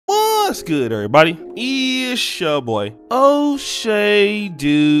What's good, everybody? It's your boy, O'Shea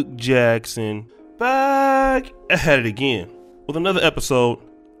Duke Jackson, back at it again with another episode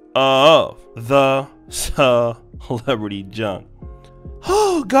of The Celebrity Junk.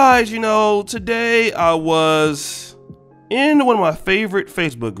 Oh, guys, you know, today I was in one of my favorite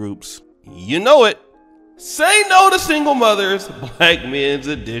Facebook groups. You know it. Say No to Single Mothers, Black Men's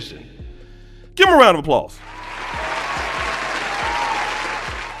Edition. Give them a round of applause.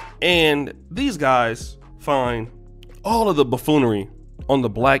 And these guys find all of the buffoonery on the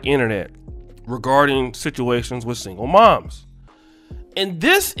black internet regarding situations with single moms. And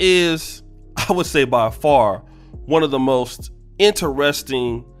this is, I would say by far, one of the most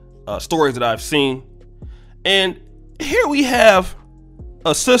interesting stories that I've seen. And here we have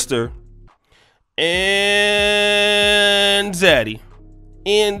a sister and Zaddy,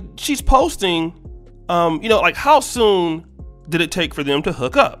 and she's posting, like how soon did it take for them to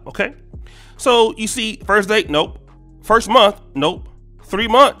hook up? Okay, so you see, first date, nope. First month, nope. 3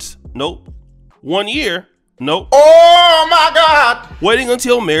 months, nope. 1 year, nope. Oh my God! Waiting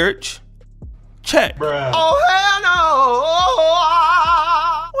until marriage, check. Bruh. Oh hell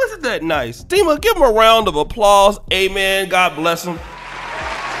no! Wasn't that nice? Dima, give him a round of applause. Amen. God bless him.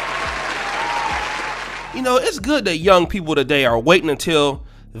 You know, it's good that young people today are waiting until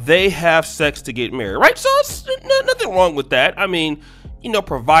they have sex to get married, right? So it's nothing wrong with that. I mean,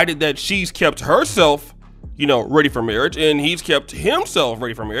 provided that she's kept herself, ready for marriage, and he's kept himself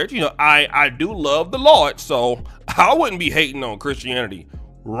ready for marriage. I do love the Lord, so I wouldn't be hating on Christianity,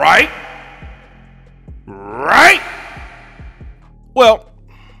 right? Right? Well,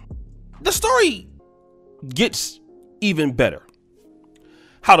 the story gets even better.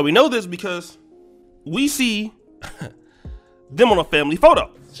 How do we know this? Because we see them on a family photo.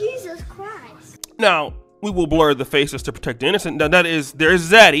 Jesus Christ. Now, we will blur the faces to protect the innocent. Now, there's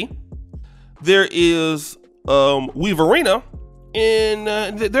Zaddy, there is Weaverina,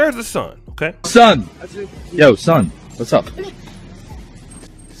 and there's the son, okay? Son! Yo, son, what's up?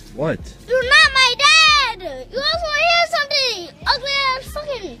 What? You're not my dad! You also hear something! Ugly ass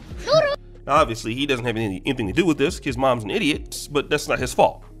fucking noodle! Now, obviously, he doesn't have anything to do with this. His mom's an idiot, but that's not his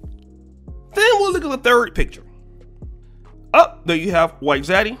fault. Then we'll look at the third picture. Up there you have white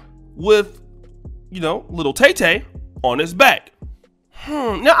Zaddy with, little Tay-Tay on his back.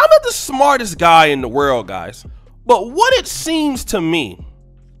 Now, I'm not the smartest guy in the world, guys, but what it seems to me,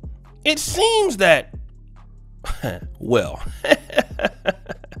 it seems that, well,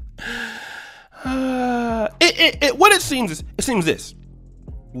 what it seems is, this.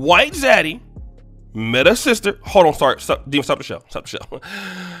 White Zaddy met a sister. Hold on, stop the show.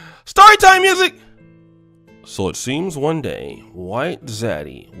 Story time music. So it seems one day, White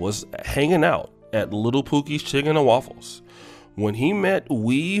Zaddy was hanging out at Little Pookie's Chicken and Waffles when he met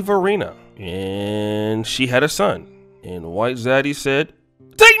Weaverina, and she had a son. And White Zaddy said,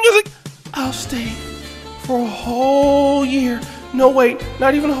 "Take music! I'll stay for a whole year. No, wait,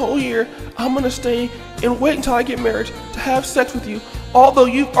 not even a whole year. I'm gonna stay and wait until I get married to have sex with you, although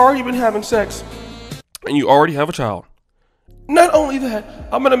you've already been having sex and you already have a child. Not only that,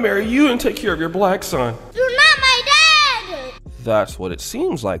 I'm gonna marry you and take care of your black son." You're not my dad! That's what it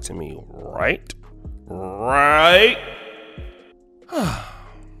seems like to me, right? Right?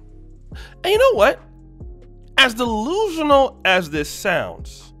 And you know what? As delusional as this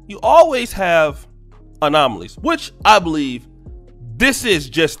sounds, you always have anomalies, which I believe this is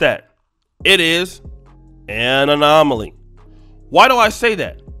just that. It is an anomaly. Why do I say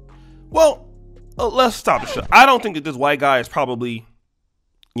that? Well, let's stop the show. I don't think that this white guy is probably,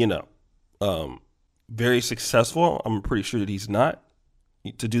 very successful. I'm pretty sure that he's not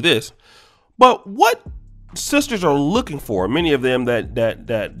to do this. But what sisters are looking for, many of them that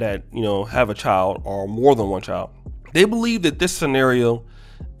have a child or more than one child, they believe that this scenario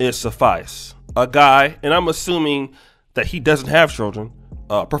is suffice. A guy, and I'm assuming that he doesn't have children,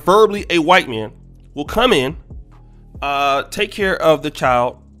 preferably a white man, will come in, take care of the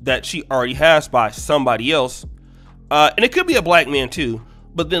child that she already has by somebody else, and it could be a black man too,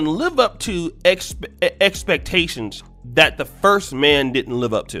 but then live up to expectations that the first man didn't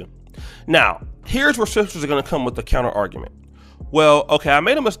live up to. Now, here's where sisters are going to come with the counter argument. Well, okay, I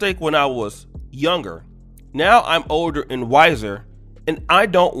made a mistake when I was younger. Now I'm older and wiser, and I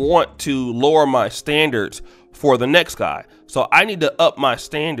don't want to lower my standards for the next guy. So I need to up my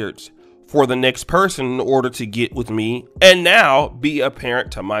standards for the next person in order to get with me and now be a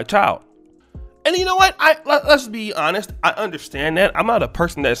parent to my child. And you know what? Let's be honest. I understand that. I'm not a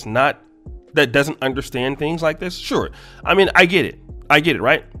person that doesn't understand things like this. Sure. I mean, I get it,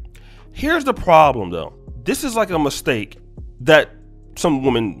 right? Here's the problem though. This is like a mistake that some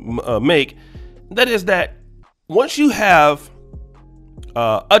women make. That is that once you have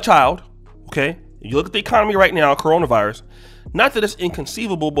a child, okay, you look at the economy right now, coronavirus, not that it's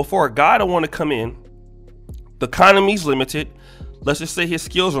inconceivable, but for a guy to want to come in, the economy's limited. Let's just say his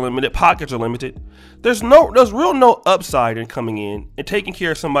skills are limited, pockets are limited. There's real no upside in coming in and taking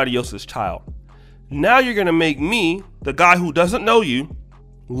care of somebody else's child. Now you're going to make me, the guy who doesn't know you,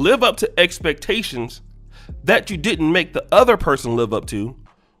 live up to expectations that you didn't make the other person live up to,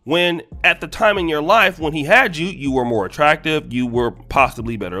 when at the time in your life when he had you, you were more attractive, you were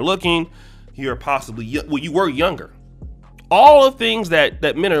possibly better looking, you were younger. All of things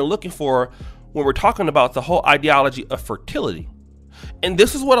that men are looking for when we're talking about the whole ideology of fertility. And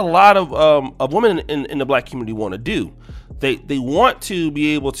this is what a lot of women in the black community want to do. They want to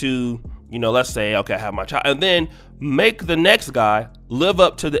be able to, let's say, okay, I have my child, and then make the next guy live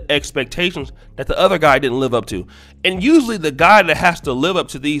up to the expectations that the other guy didn't live up to. And usually the guy that has to live up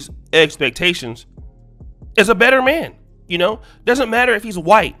to these expectations is a better man. Doesn't matter if he's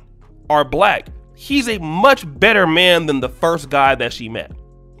white or black. He's a much better man than the first guy that she met.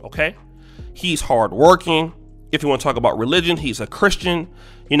 Okay? He's hardworking. If you want to talk about religion, he's a Christian.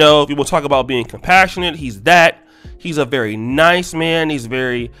 If you want to talk about being compassionate, he's that. He's a very nice man. He's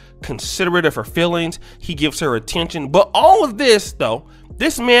very considerate of her feelings. He gives her attention. But all of this, though,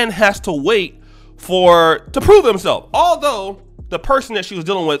 this man has to wait to prove himself. Although the person that she was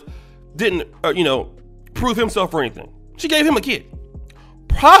dealing with didn't, prove himself or anything. She gave him a kid.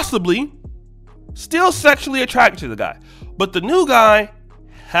 Possibly still sexually attracted to the guy. But the new guy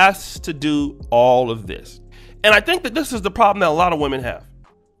has to do all of this. And I think that this is the problem that a lot of women have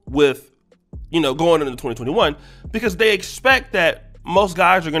with, going into 2021, because they expect that most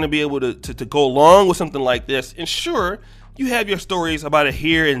guys are going to be able to go along with something like this. And sure, you have your stories about it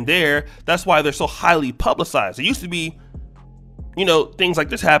here and there. That's why they're so highly publicized. It used to be, things like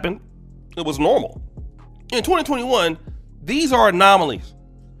this happened. It was normal. In 2021, these are anomalies.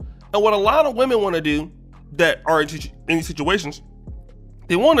 And what a lot of women want to do that are in these situations,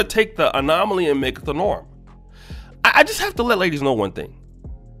 they want to take the anomaly and make it the norm. I just have to let ladies know one thing.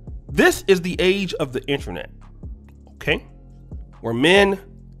 This is the age of the internet, okay? Where men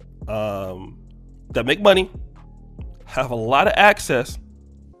that make money have a lot of access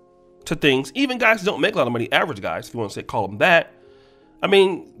to things. Even guys who don't make a lot of money, average guys, if you want to call them that. I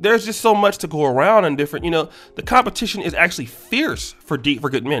mean, there's just so much to go around and different, the competition is actually fierce for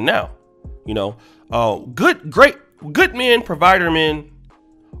good men now. Good men, provider men,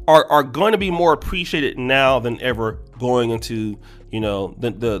 are going to be more appreciated now than ever going into,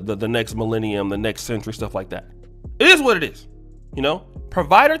 the next millennium, the next century, stuff like that. It is what it is.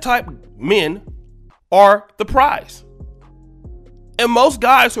 Provider type men are the prize. And most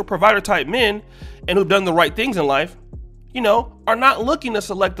guys who are provider type men and who've done the right things in life, are not looking to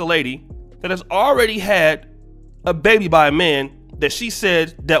select a lady that has already had a baby by a man that she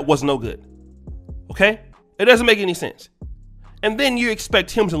said that was no good. Okay? It doesn't make any sense. And then you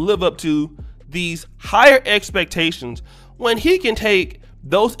expect him to live up to these higher expectations when he can take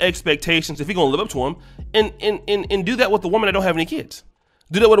those expectations, if he's going to live up to them, and do that with a woman that don't have any kids.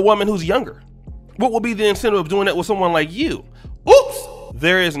 Do that with a woman who's younger. What will be the incentive of doing that with someone like you? Oops!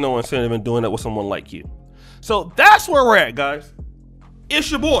 There is no incentive in doing that with someone like you. So that's where we're at, guys. It's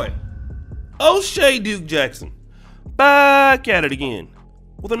your boy, O'Shea Duke Jackson, back at it again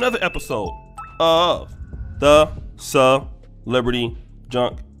with another episode of the Celebrity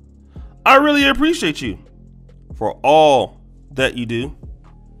Junk. I really appreciate you for all that you do.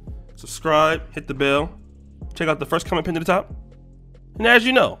 Subscribe, hit the bell, check out the first comment pinned to the top. And as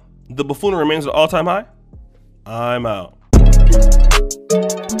you know, the buffoonery remains at an all-time high. I'm out.